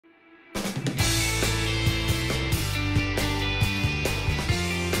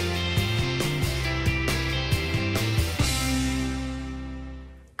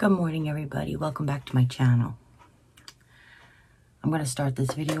Good morning, everybody. Welcome back to my channel. I'm going to start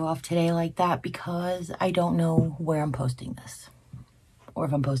this video off today like that because I don't know where I'm posting this or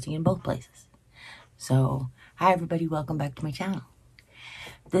if I'm posting in both places. So, hi everybody. Welcome back to my channel.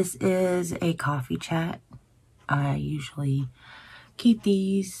 This is a coffee chat. I usually keep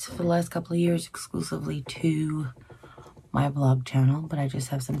these for the last couple of years exclusively to my blog channel, but I just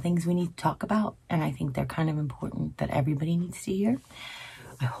have some things we need to talk about, and I think they're kind of important that everybody needs to hear.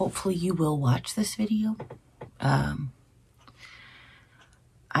 Hopefully you will watch this video. I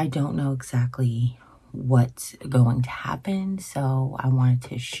don't know exactly what's going to happen, so I wanted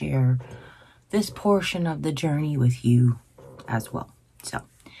to share this portion of the journey with you as well. So,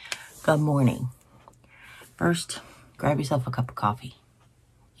 good morning. First, grab yourself a cup of coffee.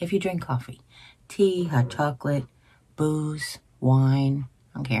 If you drink coffee, tea, hot chocolate, booze, wine,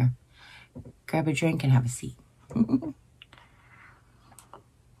 I don't care. Grab a drink and have a seat.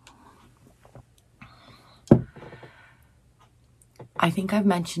 I think I've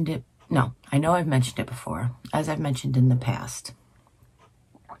mentioned it. No, I know I've mentioned it before. As I've mentioned in the past,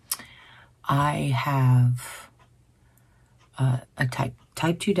 I have a type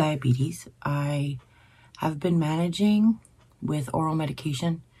 2 diabetes. I have been managing with oral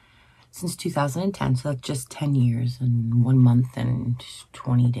medication since 2010. So that's just 10 years and 1 month and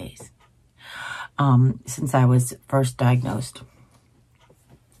 20 days since I was first diagnosed.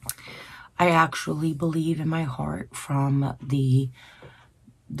 I actually believe in my heart from the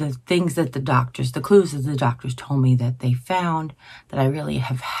things that the clues that the doctors told me that they found, that I really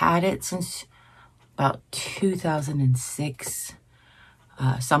have had it since about 2006,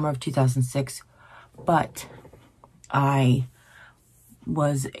 summer of 2006. But I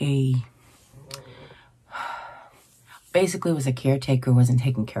was basically was a caretaker, wasn't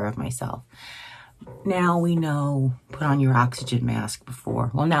taking care of myself. Now we know, put on your oxygen mask before.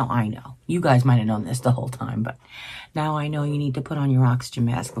 Well, now I know. You guys might have known this the whole time, but now I know you need to put on your oxygen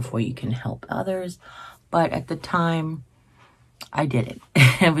mask before you can help others. But at the time, I didn't.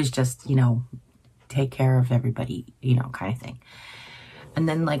 It was just, take care of everybody, kind of thing. And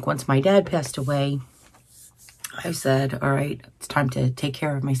then, once my dad passed away, I said, all right, it's time to take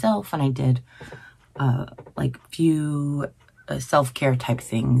care of myself. And I did, few self-care type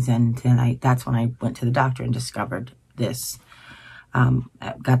things, and then that's when I went to the doctor and discovered this,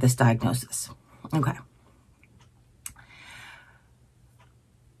 got this diagnosis. Okay.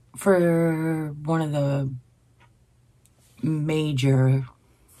 For one of the major,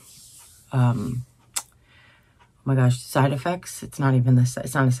 oh my gosh, side effects, it's not a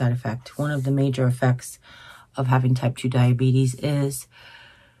side effect. One of the major effects of having type 2 diabetes is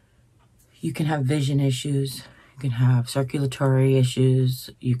you can have vision issues. You can have circulatory issues.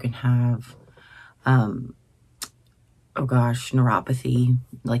 You can have, neuropathy,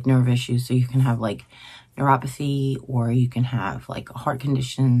 nerve issues. So you can have neuropathy, or you can have heart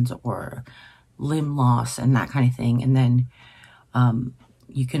conditions or limb loss and that kind of thing. And then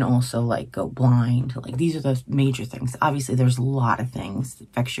you can also go blind. These are the major things. Obviously, there's a lot of things. It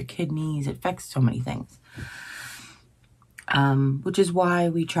affects your kidneys. It affects so many things. Which is why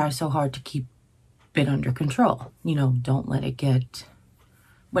we try so hard to keep it under control. Don't let it get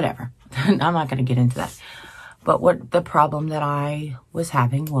whatever. I'm not going to get into that. But what the problem that I was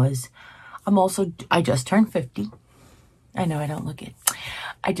having was, I just turned 50. I know I don't look it.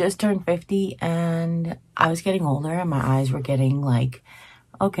 I just turned 50 and I was getting older and my eyes were getting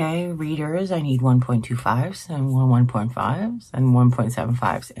okay, readers, I need 1.25s and 1.5s and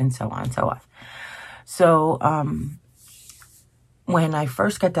 1.75s and so on and so on. So, when I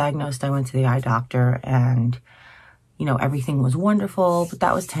first got diagnosed, I went to the eye doctor and, everything was wonderful, but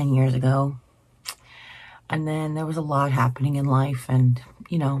that was 10 years ago. And then there was a lot happening in life and,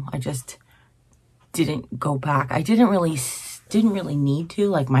 I just didn't go back. I didn't really need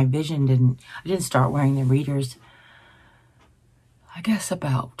to, my vision I didn't start wearing the readers, I guess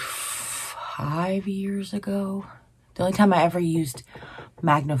about 5 years ago. The only time I ever used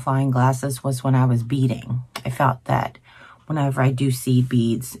magnifying glasses was when I was beading. I felt that whenever I do seed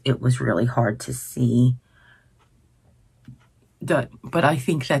beads, it was really hard to see. But I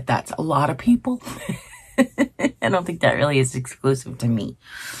think that that's a lot of people. I don't think that really is exclusive to me.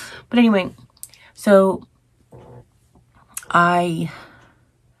 But anyway, so I,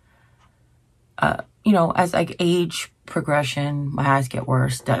 as age progression, my eyes get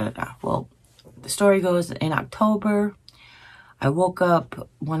worse, Well, the story goes, in October, I woke up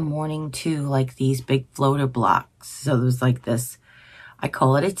one morning to these big floater blocks. So there's this, I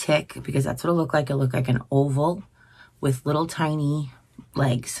call it a tick because that's what it looked like. It looked like an oval with little tiny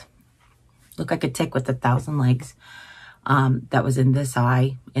legs. Looked like a tick with 1,000 legs. that was in this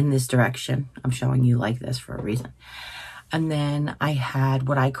eye, in this direction. I'm showing you like this for a reason. And then I had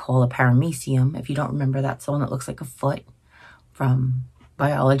what I call a paramecium. If you don't remember, that's the one that looks like a foot from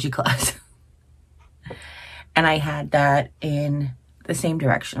biology class. And I had that in the same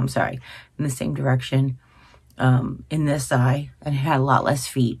direction. I'm sorry, in the same direction in this eye. And it had a lot less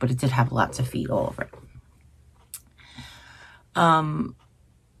feet, but it did have lots of feet all over it. And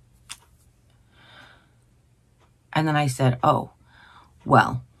then I said, oh,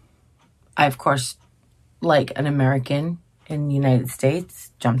 well, I, of course, like an American in the United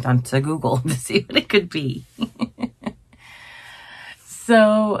States, jumped onto Google to see what it could be.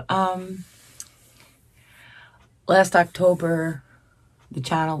 So, last October, the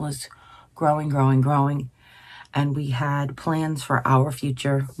channel was growing, and we had plans for our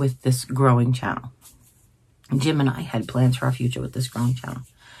future with this growing channel. Jim and I had plans for our future with this growing channel.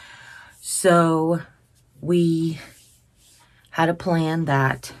 So, we had a plan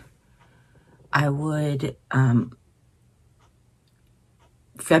that I would,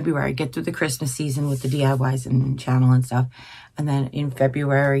 February, get through the Christmas season with the DIYs and channel and stuff. And then in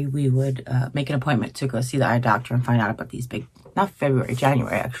February, we would make an appointment to go see the eye doctor and find out about these big, not February,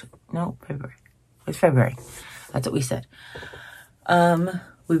 January, actually. No, February. It's February. That's what we said.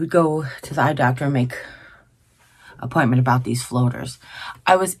 We would go to the eye doctor and make appointment about these floaters.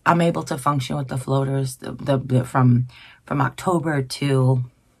 I'm able to function with the floaters from October to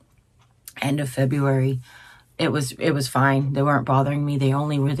end of February. It was fine. They weren't bothering me. They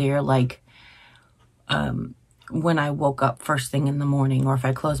only were there like when I woke up first thing in the morning, or if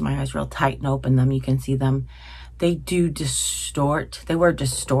I close my eyes real tight and open them, you can see them. They do distort. They were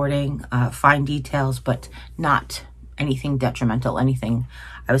distorting fine details, but not anything detrimental, anything.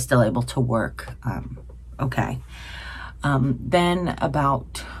 I was still able to work okay. Then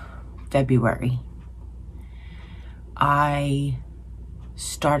about February, I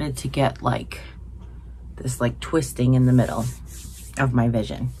started to get like this like twisting in the middle of my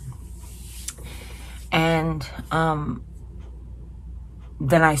vision. And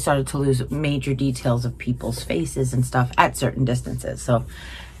then I started to lose major details of people's faces and stuff at certain distances. So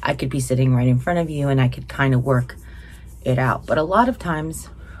I could be sitting right in front of you and I could kind of work it out. But a lot of times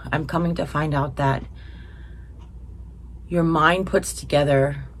I'm coming to find out that your mind puts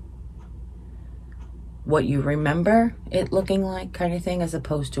together what you remember it looking like, kind of thing, as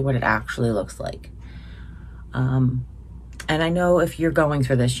opposed to what it actually looks like. And I know if you're going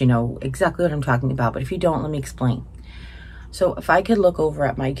through this, you know exactly what I'm talking about, but if you don't, let me explain. So if I could look over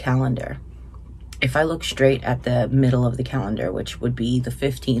at my calendar, if I look straight at the middle of the calendar, which would be the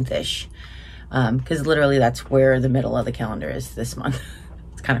 15th-ish, because literally that's where the middle of the calendar is this month.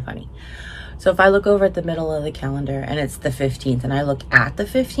 It's kind of funny. So if I look over at the middle of the calendar and it's the 15th and I look at the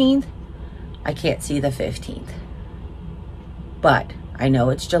 15th, I can't see the 15th. But I know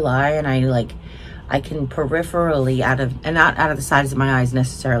it's July, and I can peripherally not out of the sides of my eyes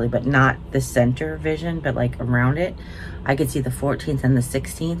necessarily, but not the center vision, but like around it, I could see the 14th and the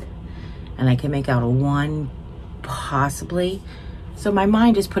 16th, and I can make out a 1 possibly. So my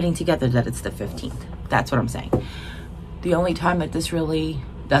mind is putting together that it's the 15th. That's what I'm saying. The only time that this really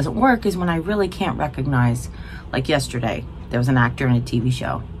doesn't work is when I really can't recognize, like yesterday, there was an actor in a TV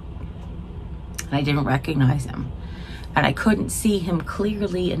show, and I didn't recognize him. And I couldn't see him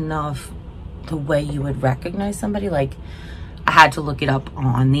clearly enough the way you would recognize somebody. Like, I had to look it up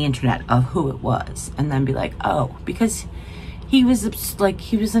on the internet of who it was and then be like, oh, because he was like,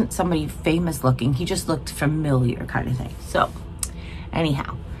 he wasn't somebody famous looking, he just looked familiar, kind of thing. So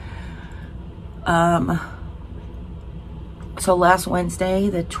anyhow, so last Wednesday,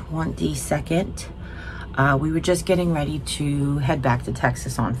 the 22nd, we were just getting ready to head back to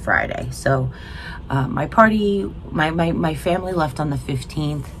Texas on Friday. So my family left on the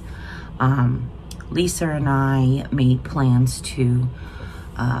 15th. Lisa and I made plans to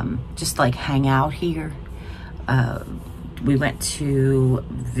just like hang out here. We went to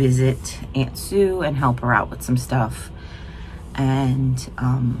visit Aunt Sue and help her out with some stuff. And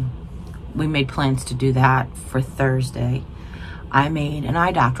we made plans to do that for Thursday. I made an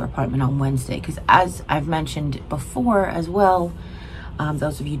eye doctor appointment on Wednesday because, as I've mentioned before as well,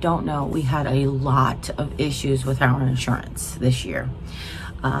 those of you who don't know, we had a lot of issues with our insurance this year.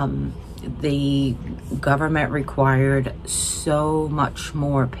 The government required so much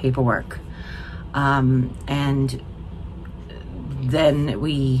more paperwork. And then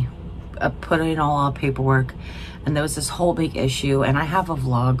we put in all our paperwork, and there was this whole big issue, and I have a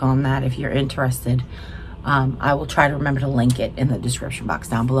vlog on that if you're interested. I will try to remember to link it in the description box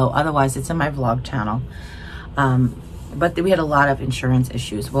down below. Otherwise, it's in my vlog channel. but we had a lot of insurance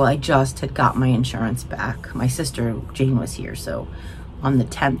issues. Well, I just had got my insurance back. My sister Jane was here, so on the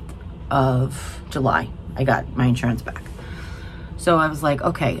 10th of July, I got my insurance back. So I was like,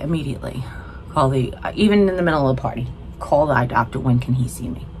 okay, immediately call the, even in the middle of the party, call the eye doctor. When can he see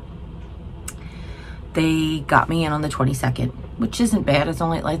me? They got me in on the 22nd, which isn't bad. It's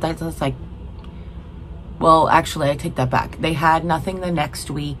only like, that's like, well, actually, I take that back. They had nothing the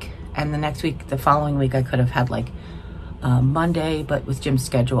next week, and the next week, the following week, I could have had like Monday, but with Jim's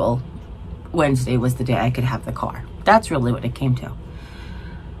schedule, Wednesday was the day I could have the car. That's really what it came to.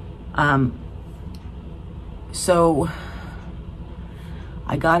 So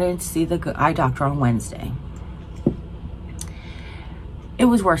I got in to see the eye doctor on Wednesday. It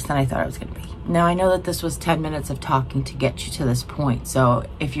was worse than I thought it was going to be. Now, I know that this was 10 minutes of talking to get you to this point. So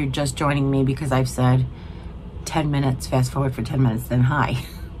if you're just joining me because I've said 10 minutes, fast forward for 10 minutes, then hi.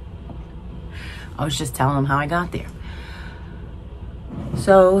 I was just telling them how I got there.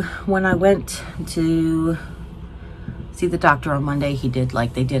 So when I went to see the doctor on Monday, he did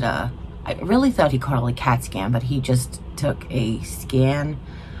like, they did a, I really thought he called it a CAT scan, but he just took a scan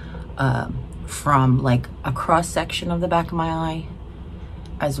from like a cross section of the back of my eye,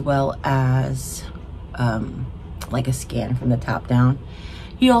 as well as like a scan from the top down.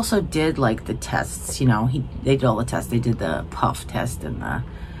 He also did like the tests, you know, they did all the tests. They did the puff test and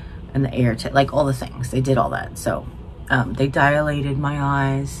the air test, like all the things. They did all that. So they dilated my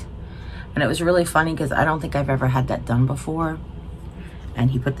eyes, and it was really funny because I don't think I've ever had that done before. And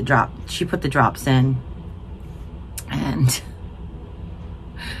she put the drops in, and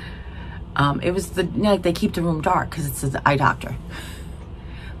it was like they keep the room dark because it's the eye doctor.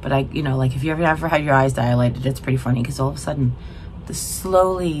 But you know, like if you ever had your eyes dilated, it's pretty funny because all of a sudden,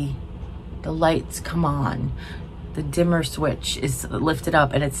 slowly the lights come on, the dimmer switch is lifted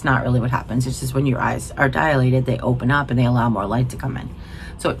up, and it's not really what happens. It's just when your eyes are dilated, they open up and they allow more light to come in.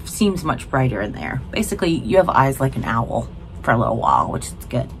 So it seems much brighter in there. Basically, you have eyes like an owl for a little while, which is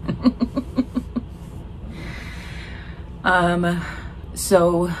good.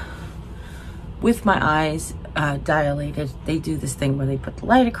 So with my eyes dilated, they do this thing where they put the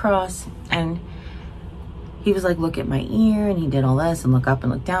light across, and he was like, look at my ear, and he did all this, and look up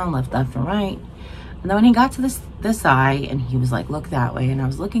and look down, left and right. And then when he got to this eye, and he was like, look that way, and I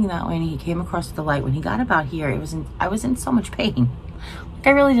was looking that way, and he came across the light. When he got about here, I was in so much pain. Like, I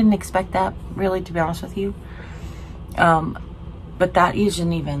really didn't expect that, really, to be honest with you. But that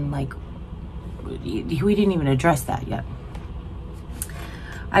isn't even like, we didn't even address that yet.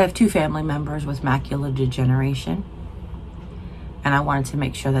 I have 2 family members with macular degeneration, and I wanted to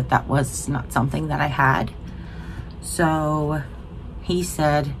make sure that that was not something that I had. So he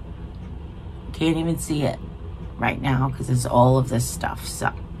said, can't even see it right now because it's all of this stuff.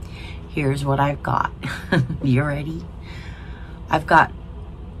 So here's what I've got. You ready? I've got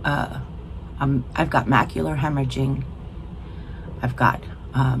macular hemorrhaging. I've got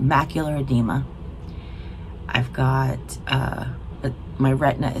macular edema. I've got my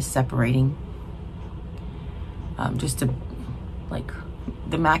retina is separating. Just to, like,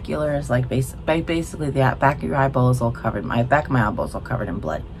 the macular is like basically the back of your eyeball is all covered. My back of my eyeball is all covered in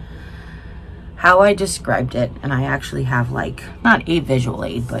blood. How I described it, and I actually have like, not a visual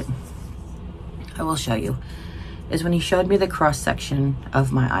aid, but I will show you, is when he showed me the cross section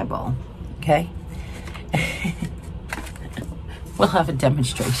of my eyeball. Okay. We'll have a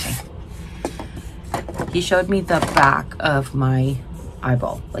demonstration. He showed me the back of my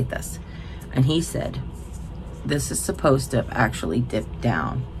eyeball like this, and he said, this is supposed to actually dip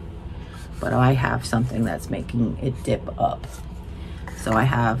down, but I have something that's making it dip up. So I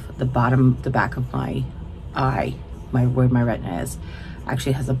have the back of my eye, where my retina is,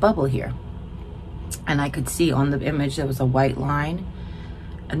 actually has a bubble here. And I could see on the image there was a white line,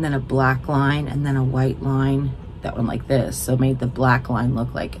 and then a black line, and then a white line that went like this. So it made the black line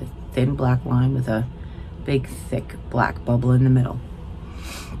look like a thin black line with a big thick black bubble in the middle.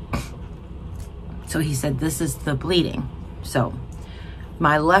 So he said, this is the bleeding. So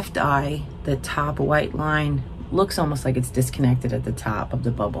my left eye, the top white line looks almost like it's disconnected at the top of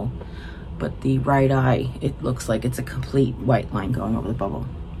the bubble, but the right eye, it looks like it's a complete white line going over the bubble.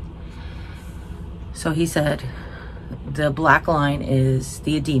 So he said the black line is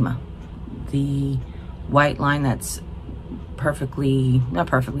the edema. The white line that's perfectly, not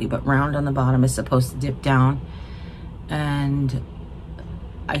perfectly, but round on the bottom is supposed to dip down. And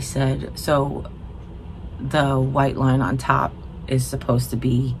I said, so the white line on top is supposed to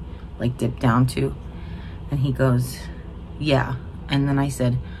be like dip down too? And he goes, yeah. And then I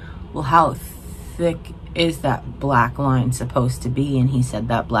said, well, how thick is that black line supposed to be? And he said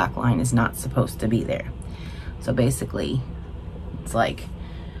that black line is not supposed to be there. So basically, it's like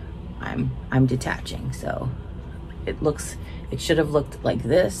I'm detaching. So it should have looked like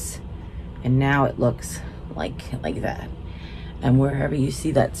this, and now it looks like that. And wherever you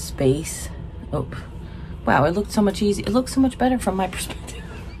see that space, oh, wow, it looked so much easier. It looks so much better from my perspective.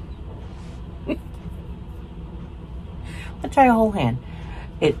 I'll try a whole hand.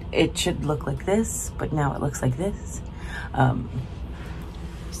 It should look like this, but now it looks like this.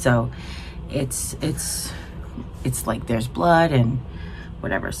 So it's like there's blood and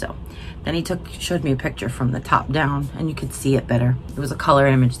whatever. So then he showed me a picture from the top down, and you could see it better. It was a color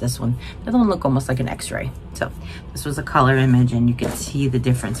image, this one. The other one looked almost like an x-ray. So this was a color image, and you could see the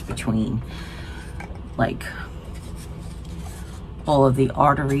difference between like all of the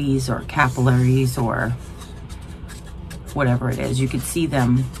arteries or capillaries or whatever it is. You could see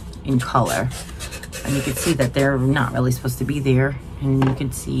them in color, and you could see that they're not really supposed to be there. And you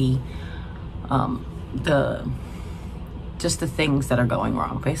could see just the things that are going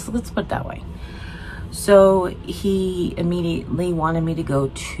wrong, basically. Let's put it that way. So he immediately wanted me to go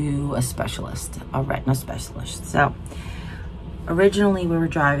to a specialist, a retina specialist. So originally we were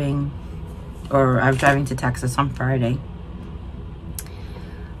driving, or I was driving to Texas on Friday.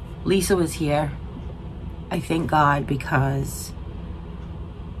 Lisa was here. I thank God, because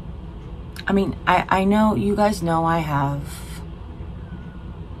I mean, I know you guys know I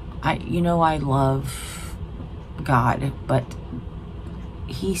love God, but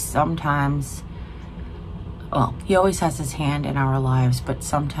he sometimes, well, he always has his hand in our lives, but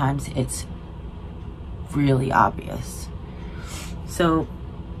sometimes it's really obvious. So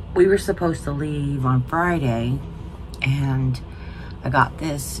we were supposed to leave on Friday, and I got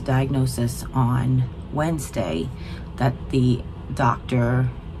this diagnosis on Wednesday that the doctor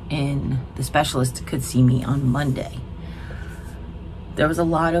and the specialist could see me on Monday. There was a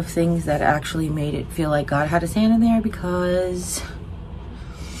lot of things that actually made it feel like God had his hand in there, because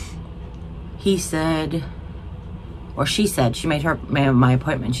he said, or she said, she made my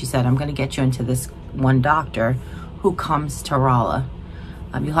appointment. She said, I'm going to get you into this one doctor who comes to Rolla.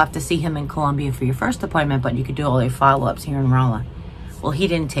 You'll have to see him in Columbia for your first appointment, but you could do all your follow-ups here in Rolla. Well, he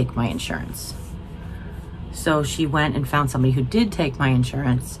didn't take my insurance. So she went and found somebody who did take my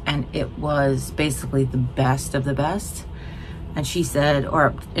insurance, and it was basically the best of the best. And she said,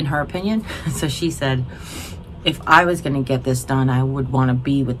 or in her opinion, so she said, if I was going to get this done, I would want to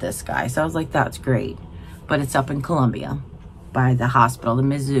be with this guy. So I was like, that's great. But it's up in Columbia by the hospital, the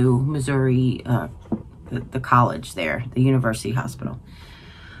Missouri, the college there, the university hospital.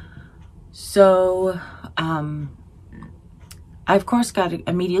 So I, of course, got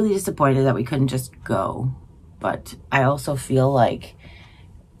immediately disappointed that we couldn't just go. But I also feel like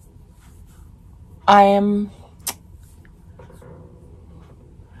I am,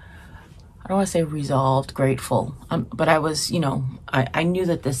 I don't want to say resolved, grateful, but I was, I knew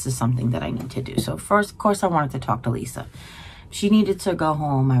that this is something that I need to do. So first, of course, I wanted to talk to Lisa. If she needed to go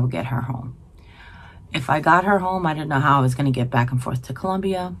home, I would get her home. If I got her home, I didn't know how I was going to get back and forth to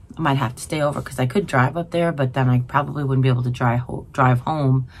Columbia. I might have to stay over because I could drive up there, but then I probably wouldn't be able to drive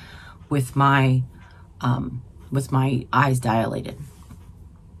home with my eyes dilated.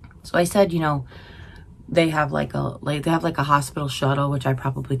 So I said, they have like a hospital shuttle, which I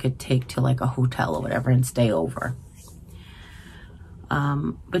probably could take to like a hotel or whatever and stay over.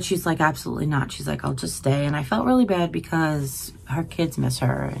 But she's like, absolutely not. She's like, I'll just stay. And I felt really bad because her kids miss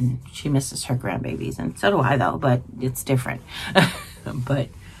her and she misses her grandbabies. And so do I, though, but it's different. But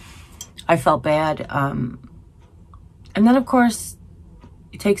I felt bad. And then, of course,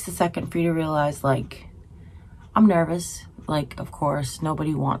 it takes a second for you to realize, like, I'm nervous. Like, of course,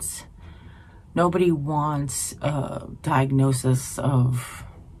 nobody wants a diagnosis of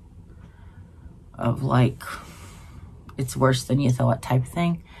like, it's worse than you thought type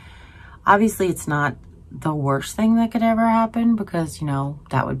thing. Obviously, it's not the worst thing that could ever happen because,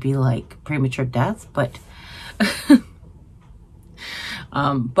 that would be like premature death. But,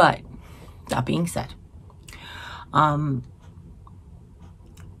 but that being said, I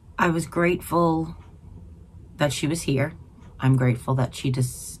was grateful that she was here. I'm grateful that she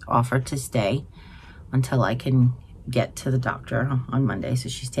just offered to stay until I can get to the doctor on Monday. So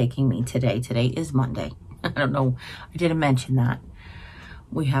she's taking me today. Today is Monday. I don't know. I didn't mention that.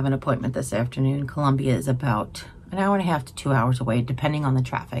 We have an appointment this afternoon. Columbia is about an hour and a half to 2 hours away, depending on the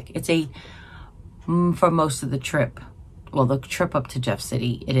traffic. It's for most of the trip, well, the trip up to Jeff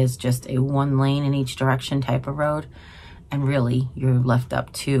City, it is just a one lane in each direction type of road. And really, you're left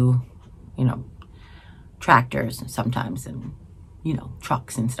up to, tractors sometimes and,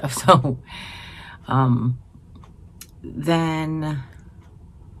 trucks and stuff. So,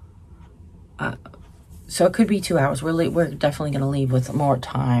 So it could be 2 hours. We're definitely going to leave with more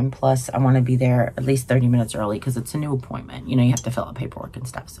time. Plus, I want to be there at least 30 minutes early because it's a new appointment. You know, you have to fill out paperwork and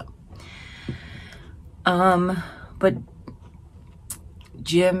stuff. So, but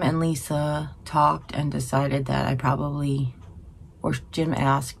Jim and Lisa talked and decided that I probably, or Jim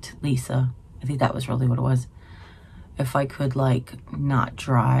asked Lisa, I think that was really what it was, if I could like not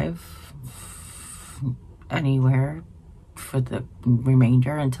drive anywhere for the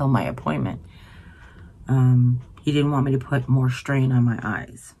remainder until my appointment. He didn't want me to put more strain on my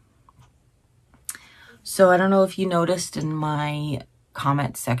eyes. So I don't know if you noticed in my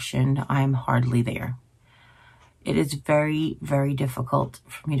comment section, I'm hardly there. It is very, very difficult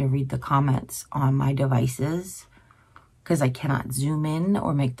for me to read the comments on my devices because I cannot zoom in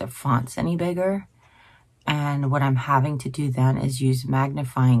or make the fonts any bigger. And what I'm having to do then is use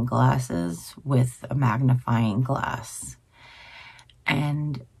magnifying glasses with a magnifying glass.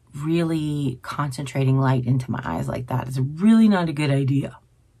 And really concentrating light into my eyes like that is really not a good idea.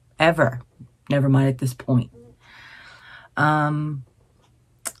 Ever. Never mind at this point. I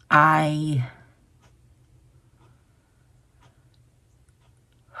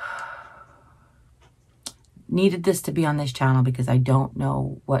needed this to be on this channel because I don't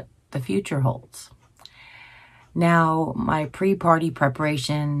know what the future holds. Now, my pre-party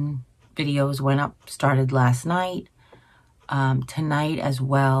preparation videos started last night. Tonight as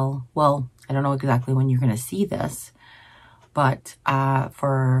well. Well, I don't know exactly when you're going to see this, but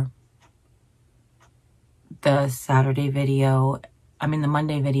for the Saturday video, the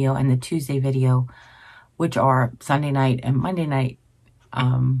Monday video and the Tuesday video, which are Sunday night and Monday night,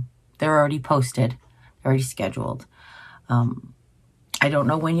 they're already posted, they're already scheduled. I don't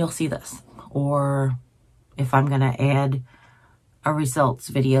know when you'll see this or if I'm going to add a results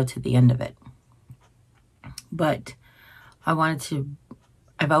video to the end of it, but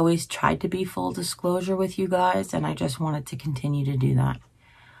I've always tried to be full disclosure with you guys, and I just wanted to continue to do that.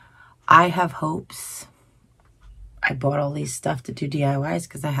 I have hopes. I bought all these stuff to do DIYs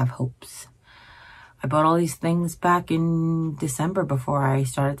because I have hopes. I bought all these things back in December before I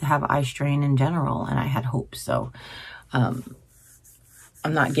started to have eye strain in general, and I had hopes. So I'm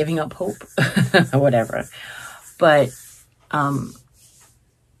not giving up hope or whatever. But I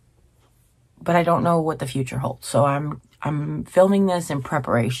don't know what the future holds. So I'm filming this in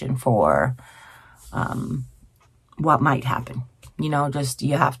preparation for what might happen. You know, just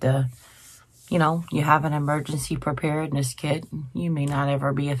you have to, you know, you have an emergency preparedness kit. You may not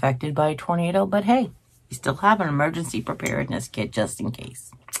ever be affected by a tornado, but hey, you still have an emergency preparedness kit just in case.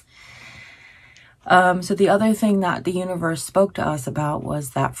 So the other thing that the universe spoke to us about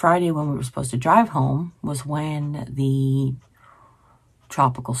was that Friday when we were supposed to drive home was when the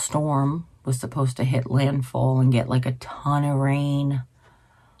tropical storm was supposed to hit landfall and get like a ton of rain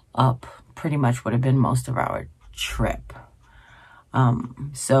up. Pretty much would have been most of our trip.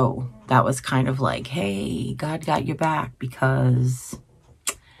 So that was kind of like, hey, God got your back because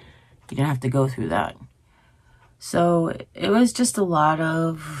you didn't have to go through that. So it was just a lot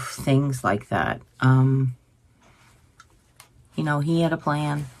of things like that. You know, he had a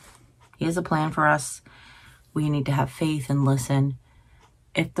plan. He has a plan for us. We need to have faith and listen.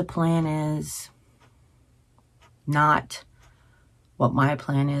 If the plan is not what my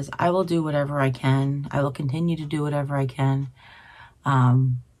plan is, I will do whatever I can. I will continue to do whatever I can.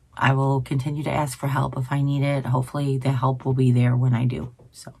 I will continue to ask for help if I need it. Hopefully the help will be there when I do.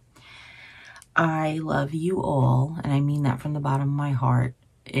 So I love you all, and I mean that from the bottom of my heart.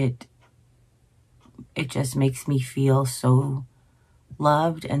 It just makes me feel so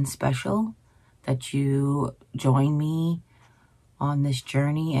loved and special that you join me on this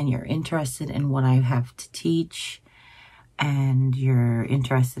journey and you're interested in what I have to teach and you're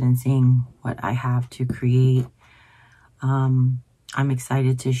interested in seeing what I have to create. I'm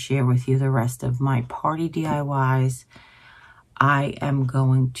excited to share with you the rest of my party DIYs. I am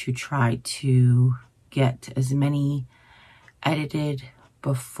going to try to get as many edited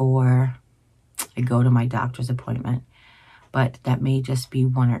before I go to my doctor's appointment, but that may just be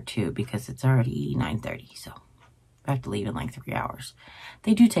 1 or 2 because it's already 9:30, so I have to leave in like 3 hours.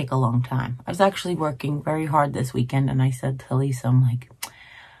 They do take a long time. I was actually working very hard this weekend, and I said to Lisa, I'm like,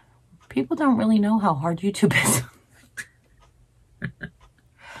 people don't really know how hard YouTube is.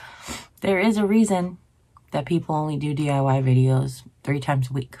 There is a reason that people only do DIY videos 3 times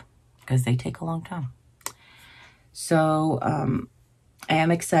a week because they take a long time. So I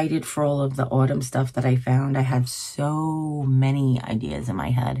am excited for all of the autumn stuff that I found. I had so many ideas in my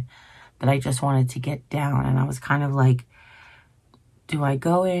head that I just wanted to get down. And I was kind of like, do I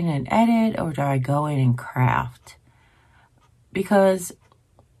go in and edit or do I go in and craft? Because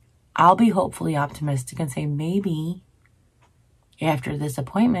I'll be hopefully optimistic and say maybe after this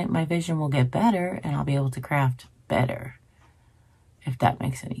appointment, my vision will get better and I'll be able to craft better, if that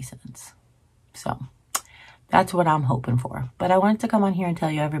makes any sense. So that's what I'm hoping for. But I wanted to come on here and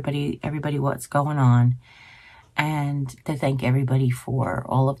tell you everybody what's going on, and to thank everybody for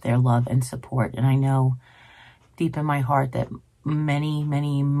all of their love and support. And I know deep in my heart that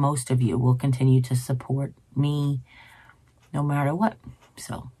most of you will continue to support me no matter what.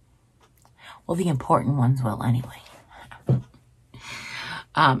 So, well, the important ones will anyway.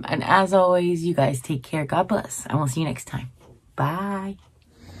 And as always, you guys take care. God bless. And we'll see you next time. Bye.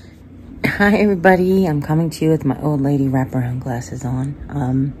 Hi, everybody. I'm coming to you with my old lady wraparound glasses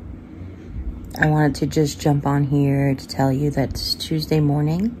on. I wanted to just jump on here to tell you that it's Tuesday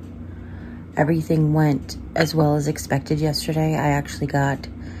morning. Everything went as well as expected yesterday. I actually got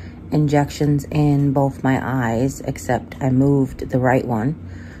injections in both my eyes, except I moved the right one.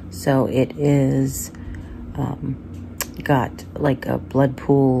 So it is got like a blood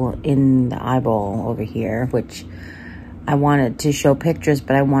pool in the eyeball over here, which I wanted to show pictures,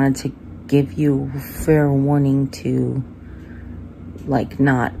 but I wanted to give you fair warning to like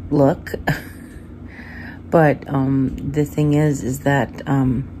not look. But the thing is that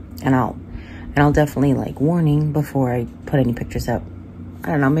and I'll definitely like warning before I put any pictures up.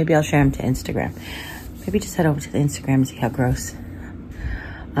 I don't know, maybe I'll share them to Instagram. Maybe just head over to the Instagram and see how gross.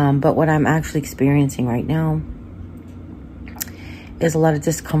 But what I'm actually experiencing right now is a lot of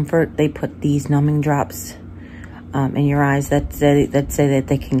discomfort. They put these numbing drops in your eyes that say that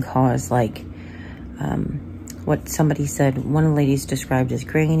they can cause like what somebody said, one of the ladies described as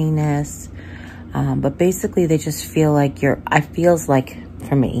graininess. But basically they just feel like I feels like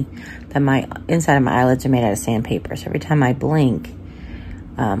for me that my inside of my eyelids are made out of sandpaper. So every time I blink,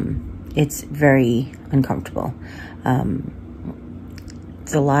 it's very uncomfortable.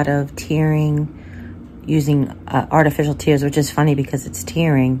 It's a lot of tearing, using artificial tears, which is funny because it's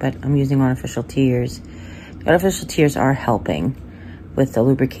tearing, but I'm using artificial tears. The artificial tears are helping with the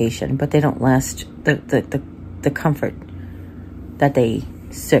lubrication, but they don't last. The comfort that they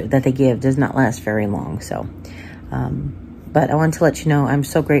give does not last very long. So, but I want to let you know I'm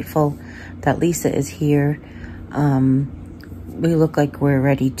so grateful that Lisa is here. We look like we're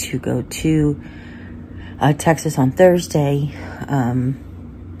ready to go to Texas on Thursday.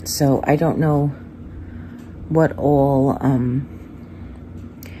 So I don't know what all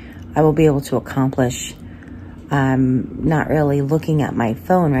I will be able to accomplish. I'm not really looking at my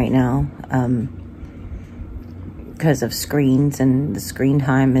phone right now because of screens, and the screen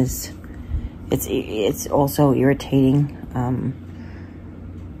time is it's also irritating.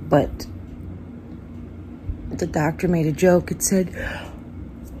 But the doctor made a joke. It said,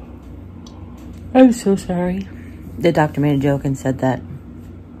 I'm so sorry. The doctor made a joke and said that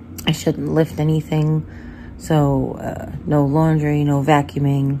I shouldn't lift anything. So no laundry, no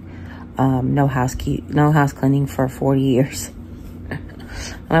vacuuming, no house cleaning for 40 years.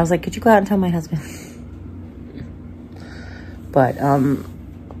 And I was like, could you go out and tell my husband? But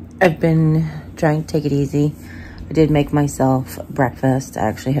I've been trying to take it easy. I did make myself breakfast. I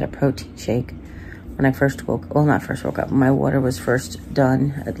actually had a protein shake when I first woke, well, not first woke up. My water was first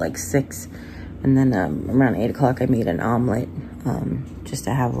done at like 6. And then around 8 o'clock, I made an omelet just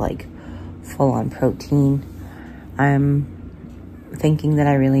to have like full-on protein. I'm thinking that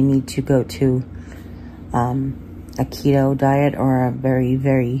I really need to go to a keto diet or a very,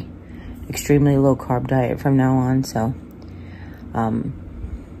 very extremely low-carb diet from now on. So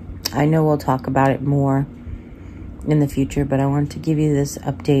I know we'll talk about it more in the future, but I wanted to give you this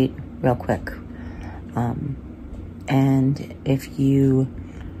update real quick. And if you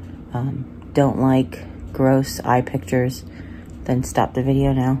don't like gross eye pictures, then stop the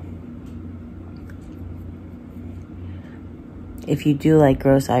video now. If you do like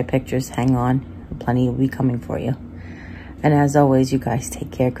gross eye pictures, hang on. Plenty will be coming for you. And as always, you guys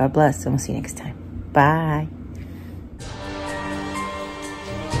take care. God bless, and we'll see you next time. Bye.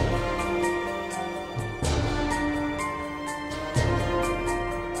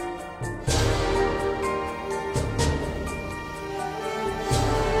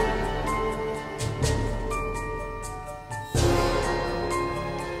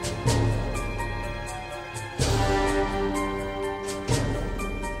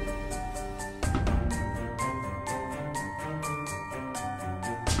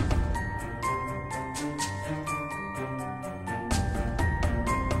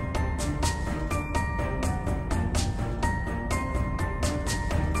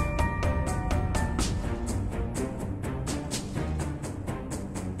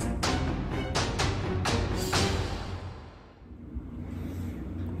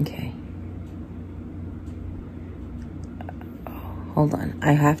 Okay. Hold on.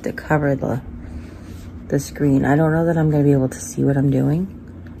 I have to cover the screen. I don't know that I'm going to be able to see what I'm doing,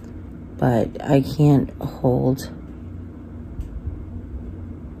 but I can't hold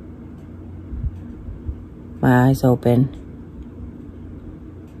my eyes open.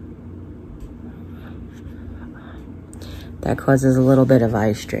 That causes a little bit of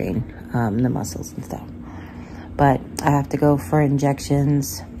eye strain, the muscles and stuff. But I have to go for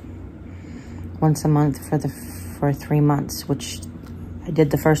injections once a month for 3 months, which I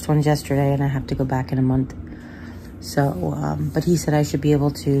did the first one yesterday, and I have to go back in a month. So, but he said I should be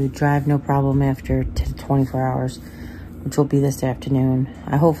able to drive no problem after 24 hours, which will be this afternoon.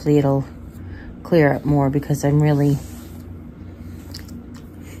 Hopefully it'll clear up more, because I'm really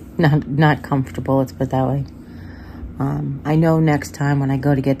not comfortable, let's put it that way. I know next time when I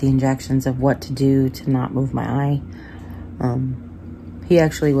go to get the injections of what to do to not move my eye. He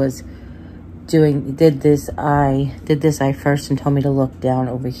actually did this eye first and told me to look down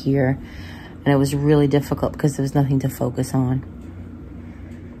over here, and it was really difficult because there was nothing to focus on.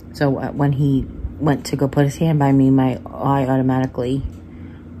 So when he went to go put his hand by me, my eye automatically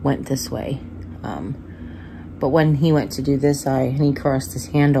went this way. But when he went to do this eye and he crossed his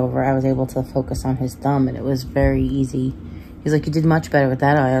hand over, I was able to focus on his thumb, and it was very easy. He's like, you did much better with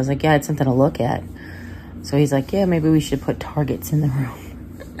that eye. I was like, yeah, it's something to look at. So he's like, yeah, maybe we should put targets in the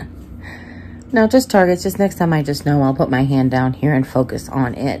room. No, just targets. Just next time I just know I'll put my hand down here and focus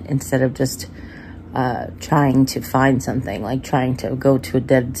on it instead of just trying to find something, like trying to go to a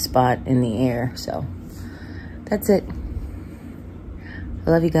dead spot in the air. So that's it. I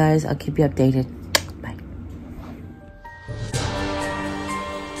love you guys. I'll keep you updated.